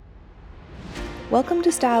Welcome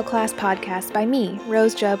to Style Class Podcast by me,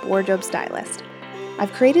 Rose Jubb, wardrobe stylist.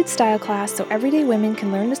 I've created Style Class so everyday women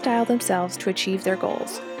can learn to style themselves to achieve their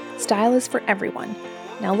goals. Style is for everyone.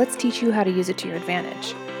 Now let's teach you how to use it to your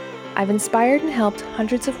advantage. I've inspired and helped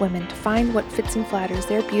hundreds of women to find what fits and flatters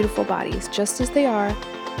their beautiful bodies just as they are,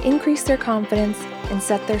 increase their confidence, and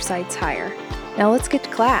set their sights higher. Now let's get to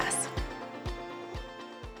class.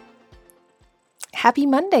 Happy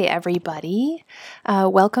Monday, everybody.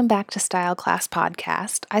 Welcome back to Style Class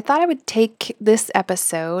Podcast. I thought I would take this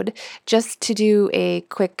episode just to do a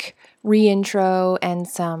quick reintro and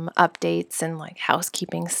some updates and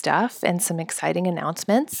housekeeping stuff and some exciting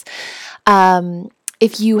announcements.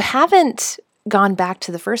 If you haven't gone back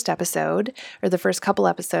to the first episode or the first couple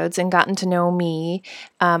episodes and gotten to know me,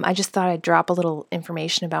 I just thought I'd drop a little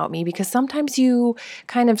information about me because sometimes you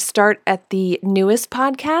kind of start at the newest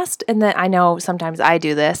podcast, and then I know sometimes I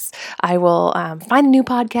do this. I will find a new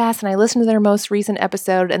podcast and I listen to their most recent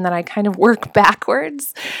episode, and then I kind of work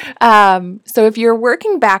backwards. So if you're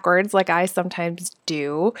working backwards like I sometimes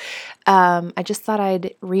do, I just thought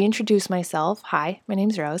I'd reintroduce myself. Hi, my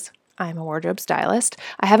name's Rose. I'm a wardrobe stylist.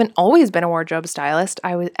 I haven't always been a wardrobe stylist.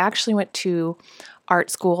 I actually went to art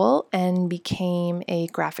school and became a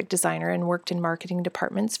graphic designer and worked in marketing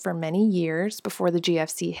departments for many years before the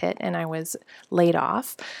GFC hit and I was laid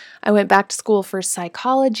off. I went back to school for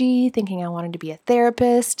psychology, thinking I wanted to be a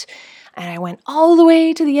therapist. And I went all the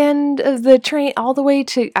way to the end of the train,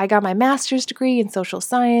 I got my master's degree in social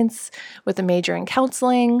science with a major in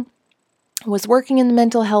counseling. Was working in the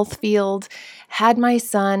mental health field, had my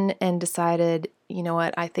son, and decided, you know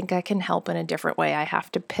what, I think I can help in a different way. I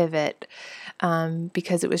have to pivot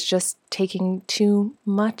because it was just taking too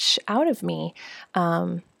much out of me.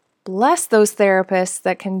 Bless those therapists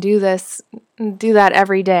that can do that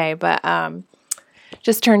every day, but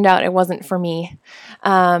just turned out it wasn't for me.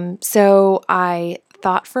 So I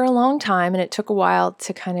thought for a long time, and it took a while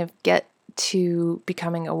to kind of get to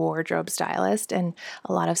becoming a wardrobe stylist and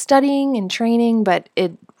a lot of studying and training, but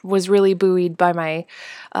it was really buoyed by my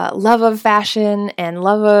love of fashion and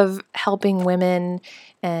love of helping women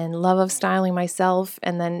and love of styling myself,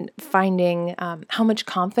 and then finding how much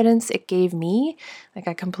confidence it gave me.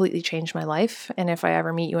 I completely changed my life. And if I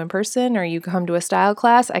ever meet you in person or you come to a style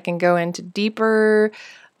class, I can go into deeper,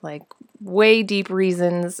 way deep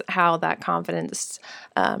reasons how that confidence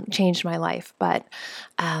changed my life. But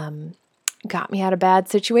got me out of bad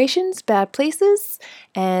situations, bad places,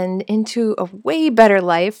 and into a way better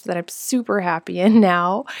life that I'm super happy in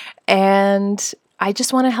now. And I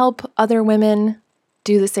just want to help other women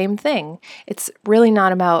do the same thing. It's really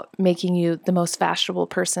not about making you the most fashionable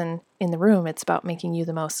person in the room. It's about making you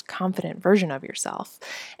the most confident version of yourself.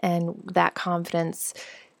 And that confidence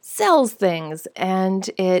sells things, and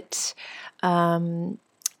it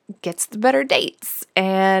gets the better dates,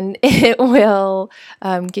 and it will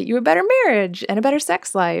get you a better marriage and a better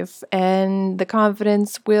sex life, and the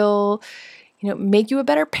confidence will make you a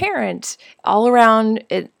better parent. All around,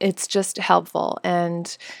 it's just helpful.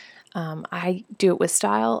 And I do it with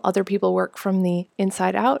style. Other people work from the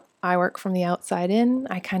inside out. I work from the outside in.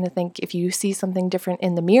 I kind of think if you see something different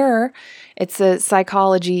in the mirror, it's a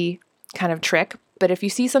psychology kind of trick. But if you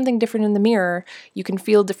see something different in the mirror, you can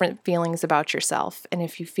feel different feelings about yourself. And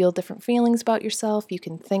if you feel different feelings about yourself, you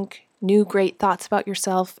can think new great thoughts about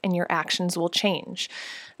yourself, and your actions will change.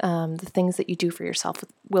 The things that you do for yourself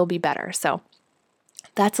will be better. So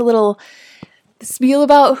that's a little spiel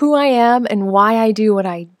about who I am and why I do what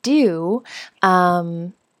I do.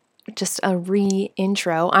 Just a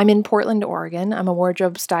re-intro. I'm in Portland, Oregon. I'm a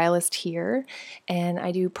wardrobe stylist here, and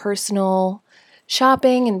I do personal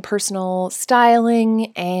shopping and personal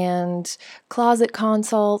styling and closet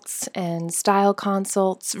consults and style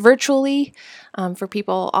consults virtually for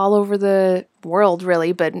people all over the world,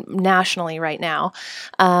 really, but nationally right now.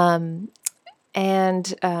 And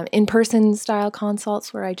in-person style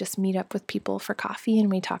consults where I just meet up with people for coffee and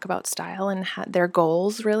we talk about style and their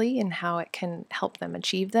goals, really, and how it can help them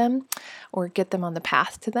achieve them or get them on the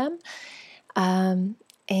path to them.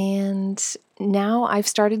 And now I've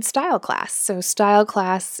started Style Class. So Style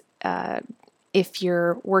Class, if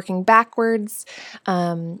you're working backwards,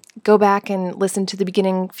 go back and listen to the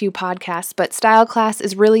beginning few podcasts. But Style Class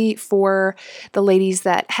is really for the ladies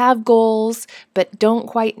that have goals but don't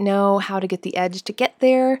quite know how to get the edge to get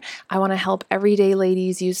there. I want to help everyday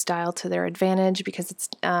ladies use style to their advantage because it's.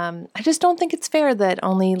 I just don't think it's fair that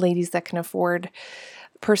only ladies that can afford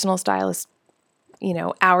personal stylists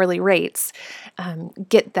hourly rates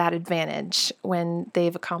get that advantage when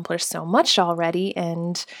they've accomplished so much already,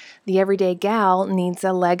 and the everyday gal needs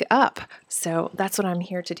a leg up. So that's what I'm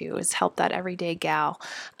here to do, is help that everyday gal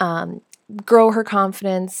grow her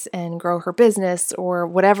confidence and grow her business or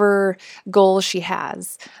whatever goal she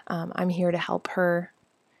has. I'm here to help her,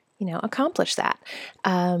 accomplish that.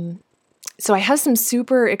 So I have some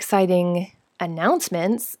super exciting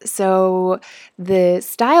announcements. So the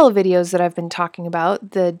style videos that I've been talking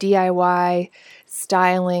about, the DIY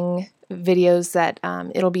styling videos that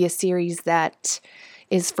it'll be a series that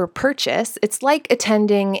is for purchase. It's like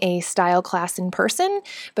attending a style class in person,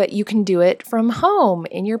 but you can do it from home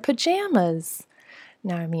in your pajamas.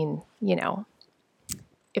 Now, I mean,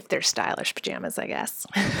 if they're stylish pajamas, I guess.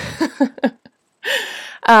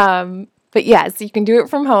 But yes, you can do it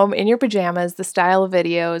from home in your pajamas, the style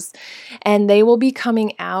videos, and they will be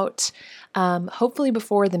coming out hopefully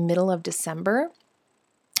before the middle of December,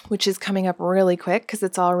 which is coming up really quick because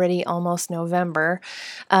it's already almost November.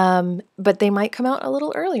 But they might come out a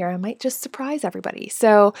little earlier. I might just surprise everybody.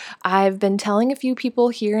 So I've been telling a few people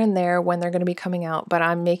here and there when they're going to be coming out, but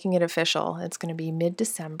I'm making it official. It's going to be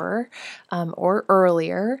mid-December or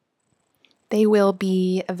earlier. They will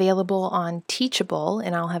be available on Teachable,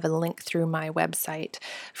 and I'll have a link through my website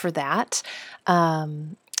for that.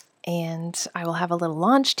 And I will have a little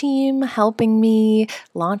launch team helping me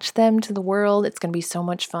launch them to the world. It's going to be so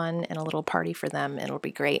much fun and a little party for them. It'll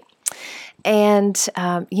be great. And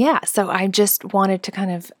so I just wanted to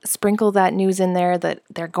kind of sprinkle that news in there that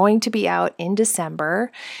they're going to be out in December,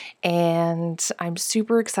 and I'm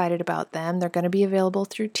super excited about them. They're going to be available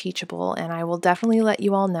through Teachable, and I will definitely let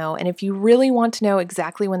you all know. And if you really want to know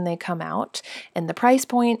exactly when they come out and the price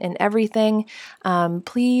point and everything,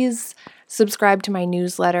 please subscribe to my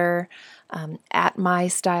newsletter at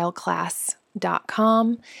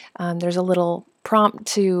mystyleclass.com. There's a little prompt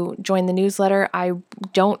to join the newsletter. I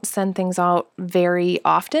don't send things out very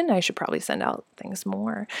often. I should probably send out things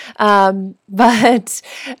more. But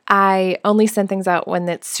I only send things out when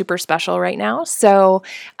it's super special right now. So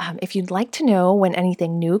if you'd like to know when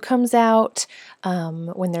anything new comes out,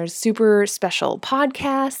 when there's super special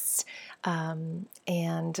podcasts,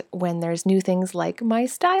 and when there's new things like my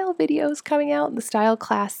style videos coming out, the style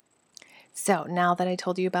class. So now that I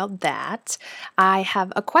told you about that, I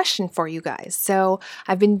have a question for you guys. So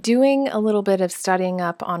I've been doing a little bit of studying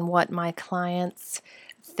up on what my clients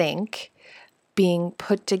think being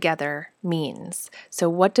put together means. So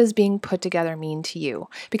what does being put together mean to you?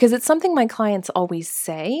 Because it's something my clients always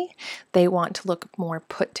say. They want to look more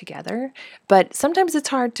put together, but sometimes it's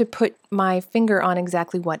hard to put my finger on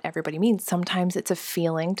exactly what everybody means. Sometimes it's a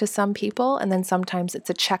feeling to some people, and then sometimes it's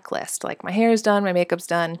a checklist, like my hair is done, my makeup's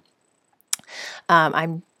done.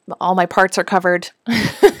 All my parts are covered.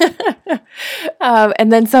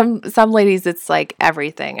 And then some ladies, it's like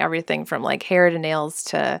everything from like hair to nails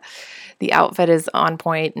to the outfit is on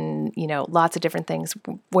point and, lots of different things,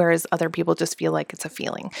 whereas other people just feel like it's a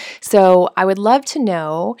feeling. So I would love to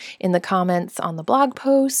know in the comments on the blog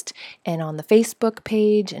post and on the Facebook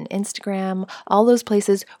page and Instagram, all those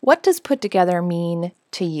places, what does put together mean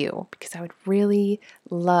to you? Because I would really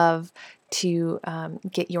love to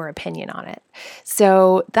get your opinion on it.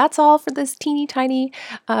 So that's all for this teeny tiny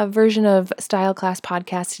version of Style Class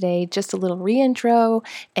Podcast today. Just a little reintro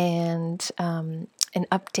and an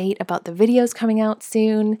update about the videos coming out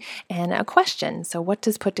soon and a question. So what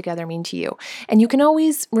does put together mean to you? And you can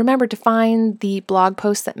always remember to find the blog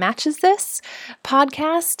post that matches this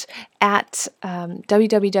podcast at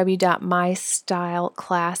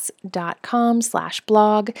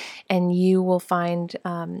www.mystyleclass.com/blog, and you will find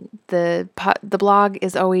the blog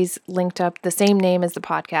is always linked up the same name as the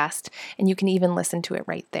podcast, and you can even listen to it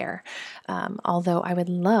right there. Although I would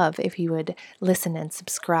love if you would listen and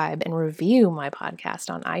subscribe and review my podcast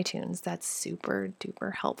on iTunes. That's super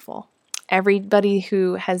duper helpful. Everybody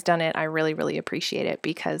who has done it, I really, really appreciate it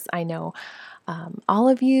because I know all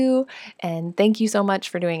of you, and thank you so much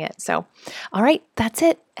for doing it. So, all right, that's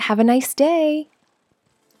it. Have a nice day.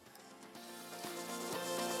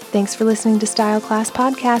 Thanks for listening to Style Class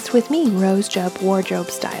Podcast with me, Rose Jubb, wardrobe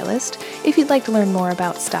stylist. If you'd like to learn more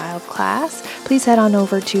about Style Class, please head on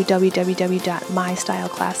over to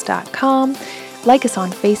www.mystyleclass.com. Like us on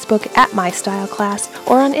Facebook at MyStyleClass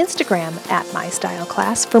or on Instagram at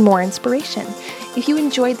MyStyleClass for more inspiration. If you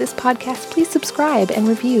enjoyed this podcast, please subscribe and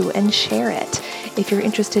review and share it. If you're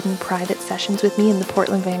interested in private sessions with me in the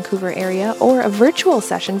Portland, Vancouver area or a virtual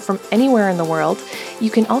session from anywhere in the world, you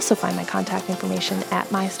can also find my contact information at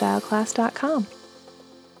MyStyleClass.com.